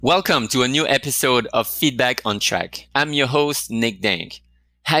Welcome to a new episode of Feedback on Track. I'm your host, Nick Dank.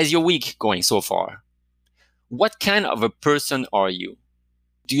 How's your week going so far? What kind of a person are you?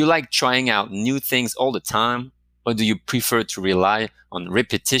 Do you like trying out new things all the time, or do you prefer to rely on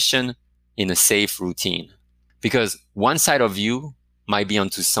repetition in a safe routine? Because one side of you might be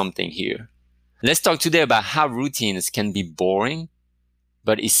onto something here. Let's talk today about how routines can be boring,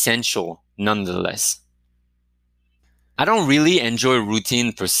 but essential nonetheless. I don't really enjoy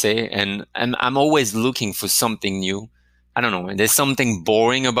routine per se, and I'm always looking for something new. I don't know, there's something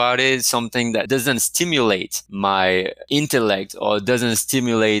boring about it, something that doesn't stimulate my intellect or doesn't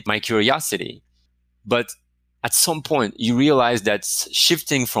stimulate my curiosity. But at some point, you realize that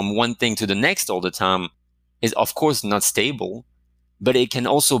shifting from one thing to the next all the time is, of course, not stable, but it can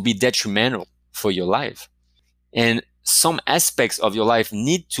also be detrimental for your life. And some aspects of your life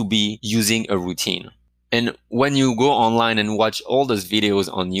need to be using a routine. And when you go online and watch all those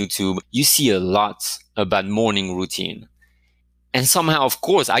videos on YouTube, you see a lot about morning routine. And somehow, of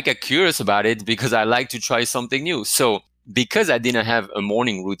course, I get curious about it because I like to try something new. So because I didn't have a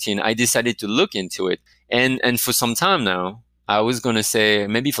morning routine, I decided to look into it. And for some time now, I was going to say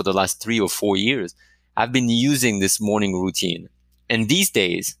maybe for the last 3 or 4 years, I've been using this morning routine. And these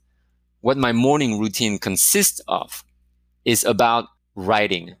days, what my morning routine consists of is about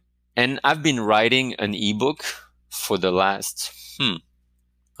writing. And I've been writing an ebook for the last,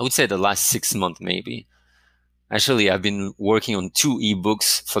 I would say the last 6 months maybe. Actually, I've been working on 2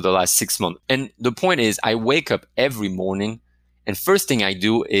 ebooks for the last 6 months. And the point is, I wake up every morning and first thing I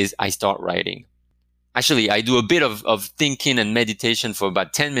do is I start writing. Actually, I do a bit of thinking and meditation for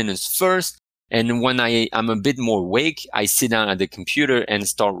about 10 minutes first. And when I'm a bit more awake, I sit down at the computer and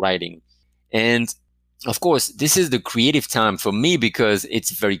start writing. And of course, this is the creative time for me because it's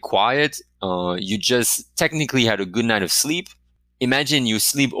very quiet. You just technically had a good night of sleep. Imagine you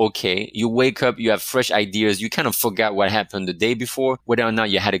sleep okay, you wake up, you have fresh ideas, you kind of forgot what happened the day before, whether or not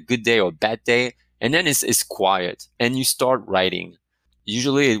you had a good day or a bad day, and then it's quiet, and you start writing.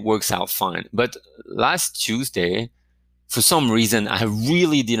 Usually it works out fine. But last Tuesday, for some reason, I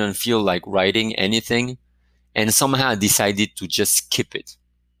really didn't feel like writing anything, and somehow I decided to just skip it.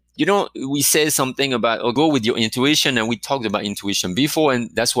 You know, we say something about, go with your intuition, and we talked about intuition before, and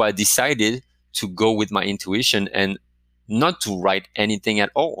that's why I decided to go with my intuition and not to write anything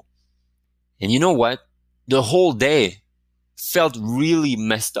at all. And you know what? The whole day felt really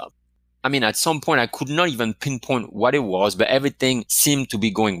messed up. I mean, at some point, I could not even pinpoint what it was, but everything seemed to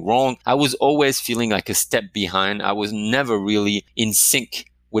be going wrong. I was always feeling like a step behind. I was never really in sync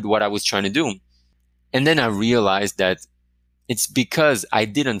with what I was trying to do. And then I realized that it's because I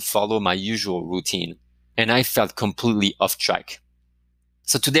didn't follow my usual routine and I felt completely off track.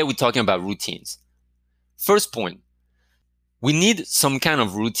 So today we're talking about routines. First point, we need some kind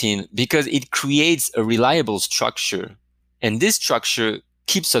of routine because it creates a reliable structure, and this structure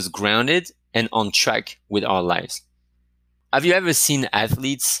keeps us grounded and on track with our lives. Have you ever seen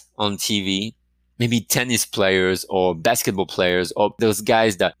athletes on TV? Maybe tennis players or basketball players or those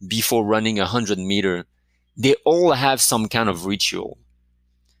guys that before running 100 meters, they all have some kind of ritual.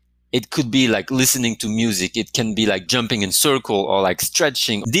 It could be like listening to music. It can be like jumping in circle or like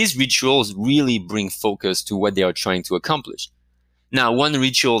stretching. These rituals really bring focus to what they are trying to accomplish. Now, one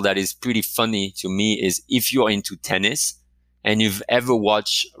ritual that is pretty funny to me is if you're into tennis and you've ever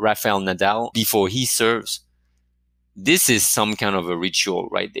watched Rafael Nadal before he serves, this is some kind of a ritual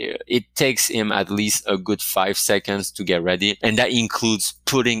right there. It takes him at least a good 5 seconds to get ready. And that includes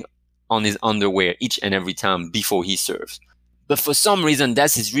putting on his underwear each and every time before he serves. But for some reason,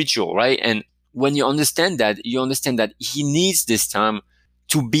 that's his ritual, right? And when you understand that he needs this time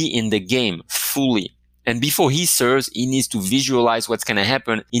to be in the game fully. And before he serves, he needs to visualize what's going to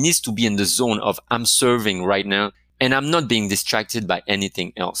happen. He needs to be in the zone of I'm serving right now and I'm not being distracted by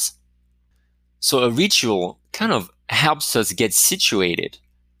anything else. So a ritual kind of helps us get situated.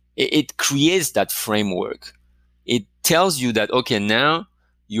 It creates that framework. It tells you that, okay, now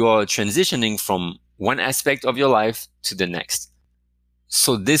you are transitioning from one aspect of your life to the next.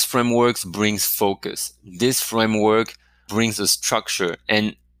 So this framework brings focus. This framework brings a structure,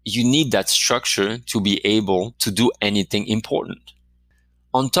 and you need that structure to be able to do anything important.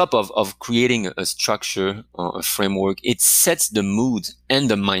 On top of creating a structure, a framework, it sets the mood and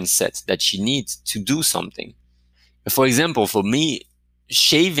the mindset that you need to do something. For example, for me,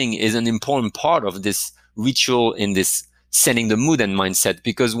 shaving is an important part of this ritual in this setting the mood and mindset,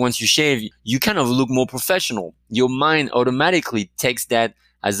 because once you shave, you kind of look more professional. Your mind automatically takes that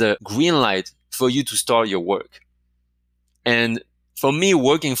as a green light for you to start your work. And for me,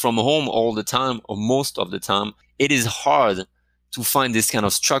 working from home all the time or most of the time, it is hard to find this kind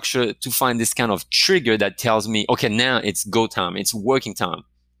of structure, to find this kind of trigger that tells me, okay, now it's go time, it's working time.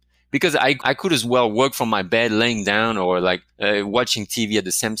 Because I could as well work from my bed laying down or like watching TV at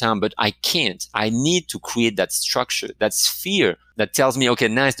the same time, but I can't. I need to create that structure, that sphere that tells me, okay,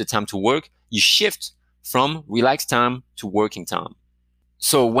 now it's the time to work. You shift from relaxed time to working time.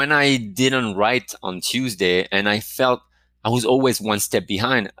 So when I didn't write on Tuesday and I felt I was always one step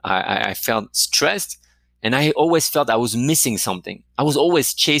behind, I felt stressed and I always felt I was missing something. I was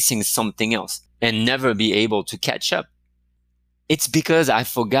always chasing something else and never be able to catch up. It's because I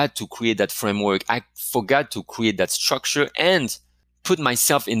forgot to create that framework. I forgot to create that structure and put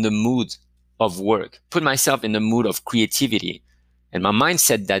myself in the mood of work, put myself in the mood of creativity. And my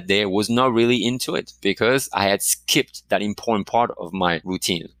mindset that day was not really into it because I had skipped that important part of my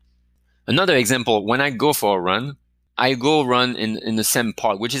routine. Another example, when I go for a run, I go run in the same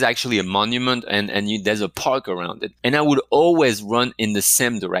park, which is actually a monument and there's a park around it. And I would always run in the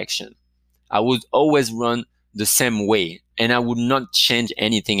same direction. I would always run the same way and I would not change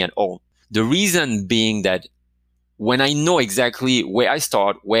anything at all. The reason being that when I know exactly where I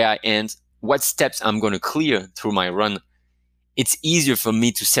start, where I end, what steps I'm going to clear through my run, it's easier for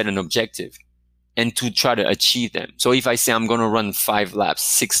me to set an objective and to try to achieve them. So if I say I'm going to run 5 laps,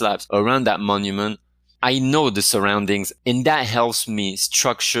 6 laps around that monument, I know the surroundings and that helps me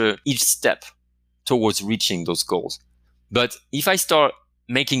structure each step towards reaching those goals. But if I start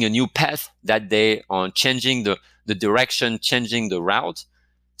making a new path that day on changing the direction, changing the route,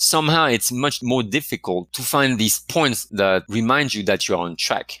 somehow it's much more difficult to find these points that remind you that you're on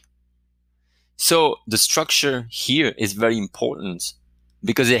track. So the structure here is very important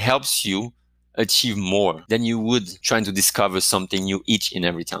because it helps you achieve more than you would trying to discover something new each and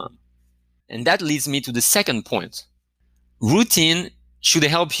every time. And that leads me to the second point. Routine should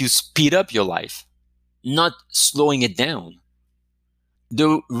help you speed up your life, not slowing it down.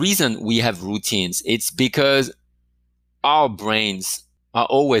 The reason we have routines, it's because our brains are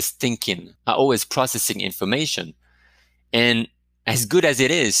always thinking, are always processing information. And as good as it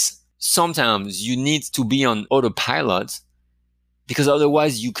is, sometimes you need to be on autopilot because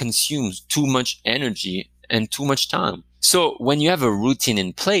otherwise you consume too much energy and too much time. So when you have a routine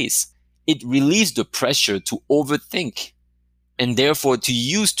in place, it relieves the pressure to overthink and therefore to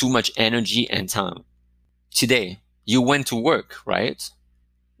use too much energy and time. Today, you went to work, right?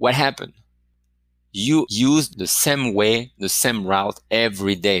 What happened? You used the same way, the same route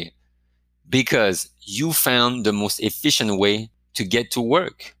every day because you found the most efficient way to get to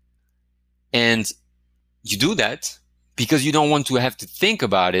work. And you do that because you don't want to have to think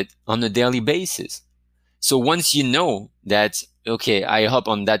about it on a daily basis. So once you know that, okay, I hop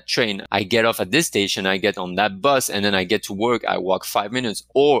on that train, I get off at this station, I get on that bus, and then I get to work, I walk 5 minutes,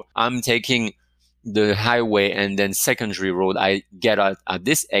 or I'm taking the highway and then secondary road, I get out at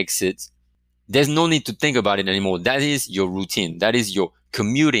this exit, there's no need to think about it anymore. That is your routine. That is your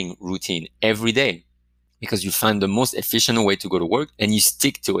commuting routine every day because you find the most efficient way to go to work and you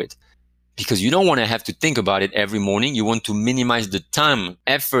stick to it. Because you don't want to have to think about it every morning. You want to minimize the time,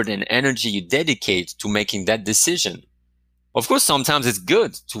 effort, and energy you dedicate to making that decision. Of course, sometimes it's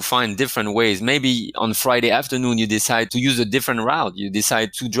good to find different ways. Maybe on Friday afternoon, you decide to use a different route. You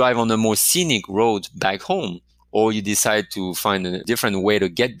decide to drive on a more scenic road back home. Or you decide to find a different way to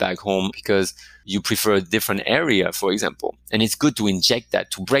get back home because you prefer a different area, for example. And it's good to inject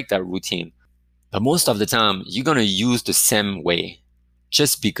that, to break that routine. But most of the time, you're going to use the same way.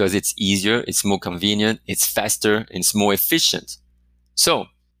 Just because it's easier, it's more convenient, it's faster, it's more efficient. So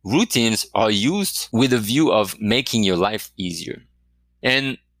routines are used with a view of making your life easier.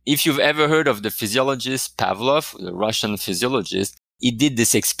 And if you've ever heard of the physiologist Pavlov, the Russian physiologist, he did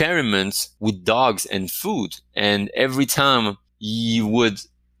this experiment with dogs and food. And every time he would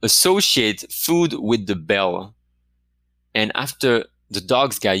associate food with the bell. And after the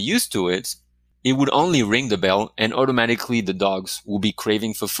dogs got used to it, it would only ring the bell and automatically the dogs will be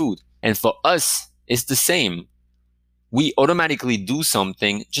craving for food. And for us, it's the same. We automatically do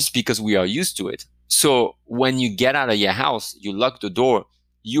something just because we are used to it. So when you get out of your house, you lock the door,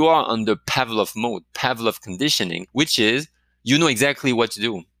 you are under Pavlov mode, Pavlov conditioning, which is you know exactly what to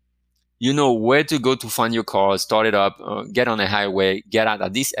do. You know where to go to find your car, start it up, get on a highway, get out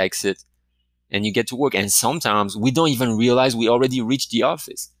at this exit, and you get to work. And sometimes we don't even realize we already reached the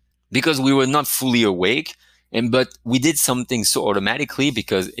office. Because we were not fully awake, but we did something so automatically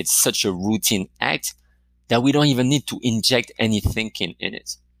because it's such a routine act that we don't even need to inject any thinking in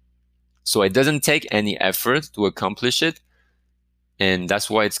it. So it doesn't take any effort to accomplish it. And that's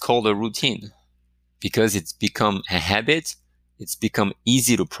why it's called a routine. Because it's become a habit, it's become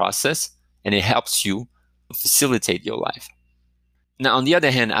easy to process, and it helps you facilitate your life. Now, on the other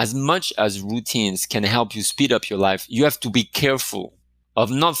hand, as much as routines can help you speed up your life, you have to be careful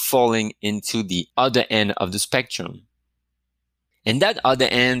of not falling into the other end of the spectrum. And that other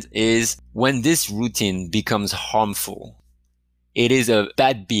end is when this routine becomes harmful. It is a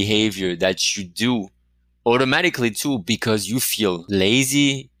bad behavior that you do automatically too because you feel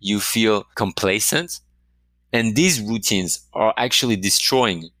lazy, you feel complacent, and these routines are actually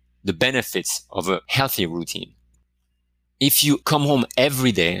destroying the benefits of a healthy routine. If you come home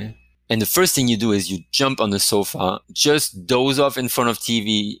every day and the first thing you do is you jump on the sofa, just doze off in front of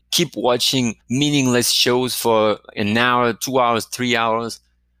TV, keep watching meaningless shows for an hour, 2 hours, 3 hours,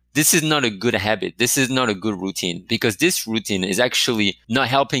 this is not a good habit. This is not a good routine because this routine is actually not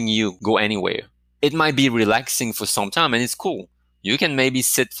helping you go anywhere. It might be relaxing for some time and it's cool. You can maybe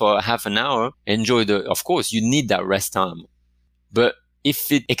sit for half an hour, enjoy of course, you need that rest time. But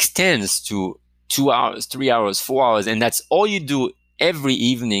if it extends to 2 hours, 3 hours, 4 hours, and that's all you do every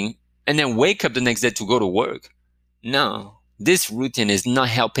evening, and then wake up the next day to go to work, no, this routine is not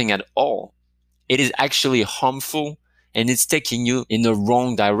helping at all. It is actually harmful and it's taking you in the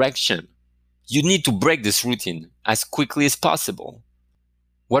wrong direction. You need to break this routine as quickly as possible.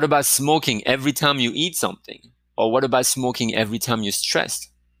 What about smoking every time you eat something? Or what about smoking every time you're stressed?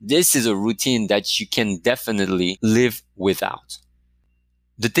 This is a routine that you can definitely live without.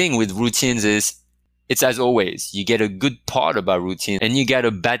 The thing with routines is, it's as always, you get a good part about routine and you get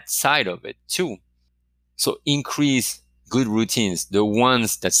a bad side of it too. So increase good routines, the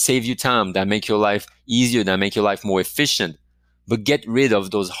ones that save you time, that make your life easier, that make your life more efficient. But get rid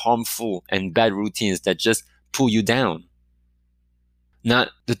of those harmful and bad routines that just pull you down. Now,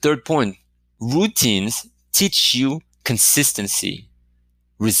 the third point, routines teach you consistency,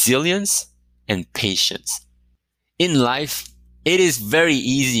 resilience, and patience. In life, it is very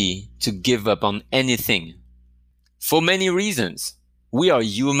easy to give up on anything for many reasons. We are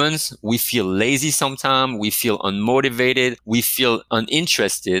humans. We feel lazy sometimes. We feel unmotivated. We feel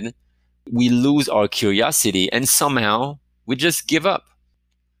uninterested. We lose our curiosity and somehow we just give up.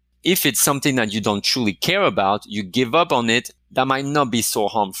 If it's something that you don't truly care about, you give up on it, that might not be so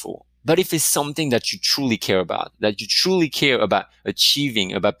harmful. But if it's something that you truly care about, that you truly care about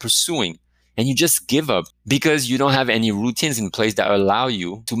achieving, about pursuing, and you just give up because you don't have any routines in place that allow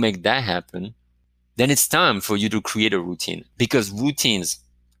you to make that happen, then it's time for you to create a routine because routines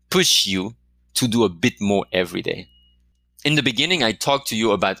push you to do a bit more every day. In the beginning, I talked to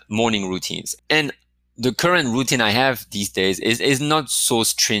you about morning routines, and the current routine I have these days is not so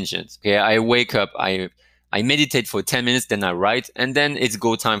stringent. Okay, I wake up, I meditate for 10 minutes, then I write, and then it's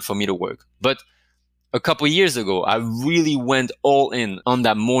go time for me to work. But a couple of years ago, I really went all in on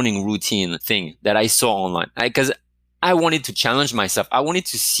that morning routine thing that I saw online because I wanted to challenge myself. I wanted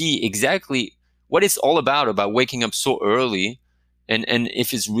to see exactly what it's all about waking up so early and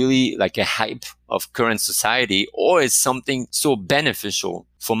if it's really like a hype of current society or it's something so beneficial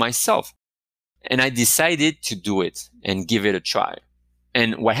for myself. And I decided to do it and give it a try.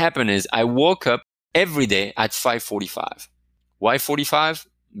 And what happened is I woke up every day at 5:45. Why 45?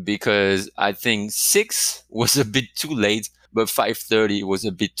 Because I think 6 was a bit too late, but 5:30 was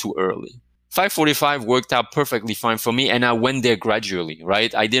a bit too early. 5:45 worked out perfectly fine for me, and I went there gradually,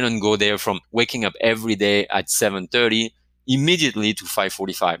 right? I didn't go there from waking up every day at 7:30 immediately to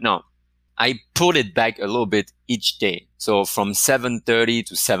 5:45. No, I pulled it back a little bit each day. So from 7:30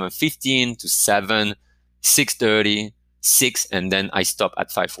 to 7:15 to 7, 6:30, 6, and then I stopped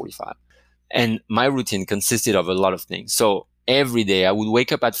at 5:45. And my routine consisted of a lot of things. So every day I would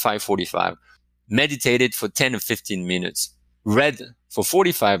wake up at 5:45, meditated for 10 or 15 minutes, read for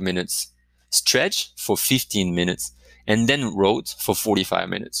 45 minutes, stretch for 15 minutes, and then wrote for 45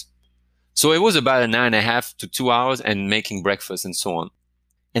 minutes. So it was about an hour and a half to 2 hours and making breakfast and so on.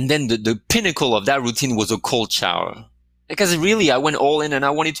 And then the pinnacle of that routine was a cold shower. Because really I went all in and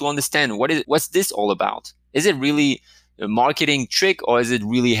I wanted to understand what's this all about? Is it really a marketing trick or is it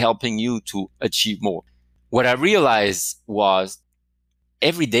really helping you to achieve more? What I realized was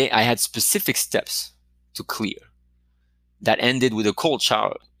every day I had specific steps to clear that ended with a cold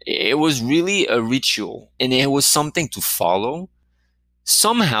shower. It was really a ritual and it was something to follow.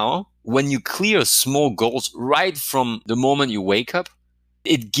 Somehow, when you clear small goals right from the moment you wake up,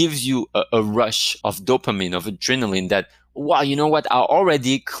 it gives you a rush of dopamine, of adrenaline that, wow, you know what? I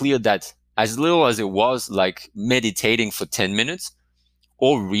already cleared that as little as it was, like meditating for 10 minutes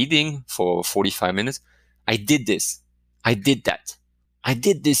or reading for 45 minutes. I did this. I did that. I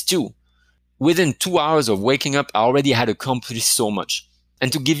did this too. Within 2 hours of waking up, I already had accomplished so much.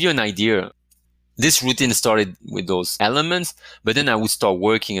 And to give you an idea, this routine started with those elements, but then I would start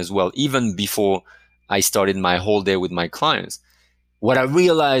working as well, even before I started my whole day with my clients. What I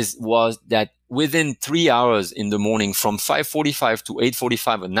realized was that within 3 hours in the morning, from 5:45 to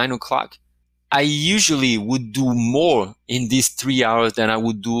 8:45 or 9 o'clock, I usually would do more in these 3 hours than I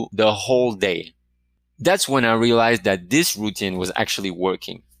would do the whole day. That's when I realized that this routine was actually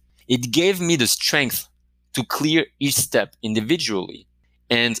working. It gave me the strength to clear each step individually.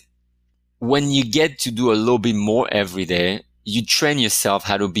 And when you get to do a little bit more every day, you train yourself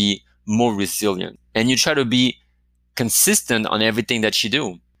how to be more resilient, and you try to be consistent on everything that you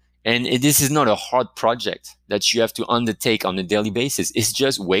do. And this is not a hard project that you have to undertake on a daily basis. It's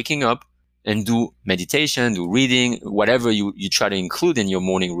just waking up and do meditation, do reading, whatever you try to include in your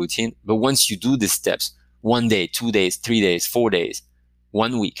morning routine. But once you do these steps, 1 day, 2 days, 3 days, 4 days,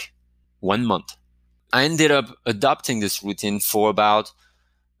 1 week, 1 month, I ended up adopting this routine for about,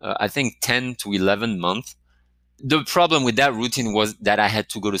 I think 10 to 11 months. The problem with that routine was that I had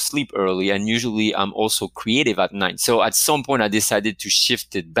to go to sleep early, and usually I'm also creative at night. So at some point I decided to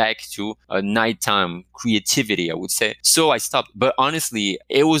shift it back to a nighttime creativity, I would say. So I stopped. But honestly,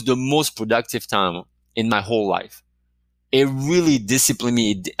 it was the most productive time in my whole life. It really disciplined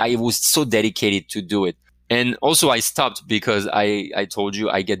me. I was so dedicated to do it. And also I stopped because I told you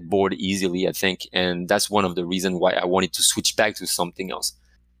I get bored easily, I think. And that's one of the reasons why I wanted to switch back to something else.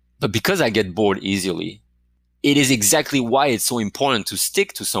 But because I get bored easily, it is exactly why it's so important to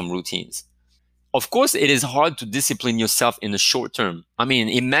stick to some routines. Of course, it is hard to discipline yourself in the short term. I mean,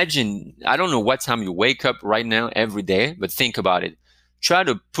 imagine, I don't know what time you wake up right now every day, but think about it. Try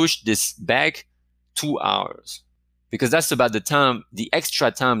to push this back 2 hours, because that's about the extra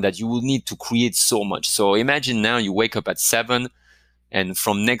time that you will need to create so much. So imagine now you wake up at 7, and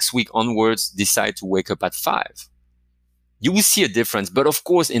from next week onwards, decide to wake up at 5. You will see a difference. But of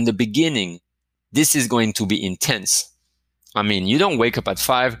course, in the beginning, this is going to be intense. I mean, you don't wake up at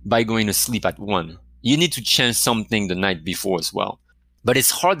 5 by going to sleep at 1. You need to change something the night before as well. But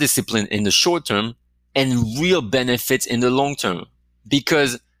it's hard discipline in the short term and real benefits in the long term.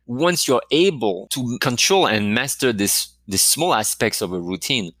 Because once you're able to control and master these small aspects of a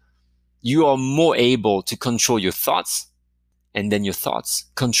routine, you are more able to control your thoughts. And then your thoughts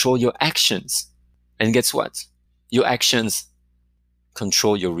control your actions. And guess what? Your actions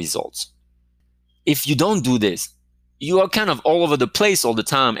control your results. If you don't do this, you are kind of all over the place all the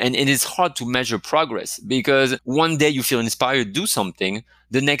time, and it is hard to measure progress, because one day you feel inspired to do something,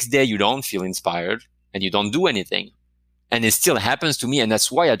 the next day you don't feel inspired and you don't do anything. And it still happens to me, and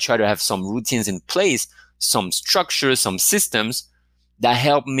that's why I try to have some routines in place, some structures, some systems that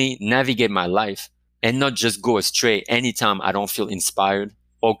help me navigate my life and not just go astray anytime I don't feel inspired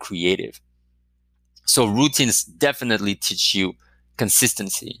or creative. So routines definitely teach you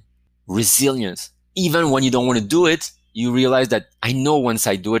consistency, resilience. Even when you don't want to do it, you realize that I know once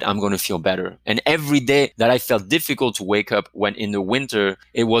I do it, I'm going to feel better. And every day that I felt difficult to wake up, when in the winter,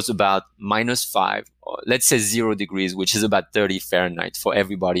 it was about -5, or let's say 0 degrees, which is about 30 Fahrenheit for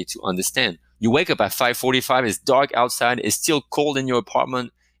everybody to understand. You wake up at 5:45, it's dark outside, it's still cold in your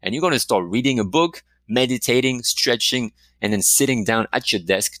apartment, and you're going to start reading a book, meditating, stretching, and then sitting down at your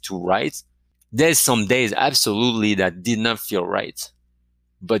desk to write. There's some days absolutely that did not feel right.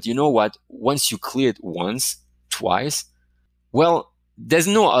 But you know what? Once you clear it once, twice, well, there's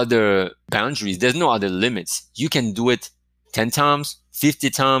no other boundaries. There's no other limits. You can do it 10 times, 50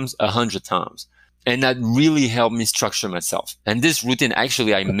 times, 100 times. And that really helped me structure myself. And this routine,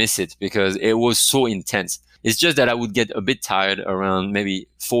 actually, I miss it because it was so intense. It's just that I would get a bit tired around maybe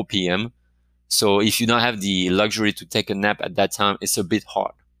 4 p.m. So if you don't have the luxury to take a nap at that time, it's a bit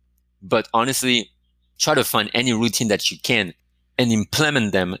hard. But honestly, try to find any routine that you can and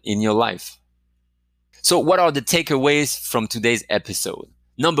implement them in your life. So what are the takeaways from today's episode?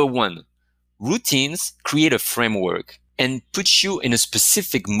 Number 1, routines create a framework and put you in a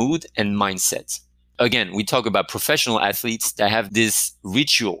specific mood and mindset. Again, we talk about professional athletes that have these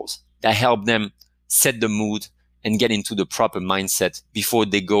rituals that help them set the mood and get into the proper mindset before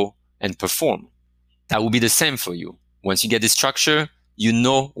they go and perform. That will be the same for you. Once you get this structure, you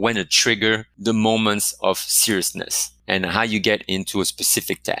know when to trigger the moments of seriousness and how you get into a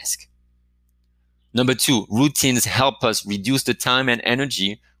specific task. Number 2, routines help us reduce the time and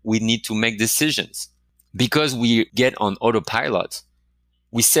energy we need to make decisions. Because we get on autopilot,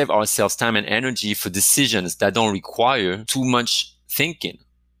 we save ourselves time and energy for decisions that don't require too much thinking.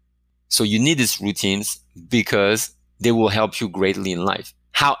 So you need these routines because they will help you greatly in life.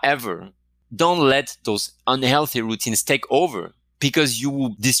 However, don't let those unhealthy routines take over, because you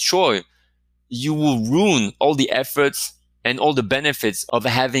will ruin all the efforts and all the benefits of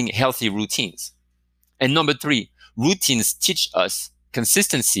having healthy routines. And number 3, routines teach us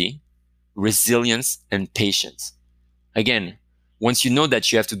consistency, resilience, and patience. Again, Once you know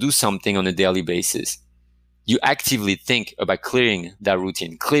that you have to do something on a daily basis, you actively think about clearing that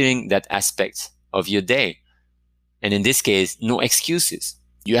routine, clearing that aspect of your day. And in this case, no excuses.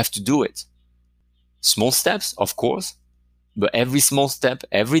 You have to do it. Small steps, of course, but every small step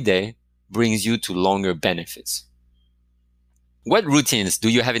every day brings you to longer benefits. What routines do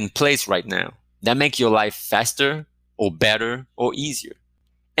you have in place right now that make your life faster or better or easier?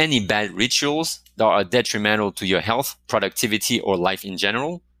 Any bad rituals that are detrimental to your health, productivity, or life in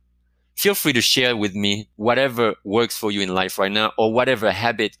general? Feel free to share with me whatever works for you in life right now, or whatever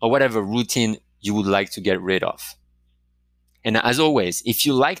habit or whatever routine you would like to get rid of. And as always, if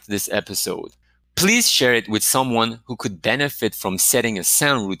you liked this episode, please share it with someone who could benefit from setting a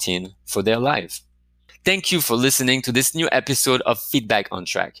sound routine for their life. Thank you for listening to this new episode of Feedback on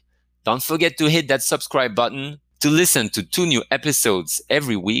Track. Don't forget to hit that subscribe button to listen to 2 new episodes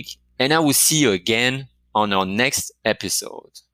every week, and I will see you again on our next episode.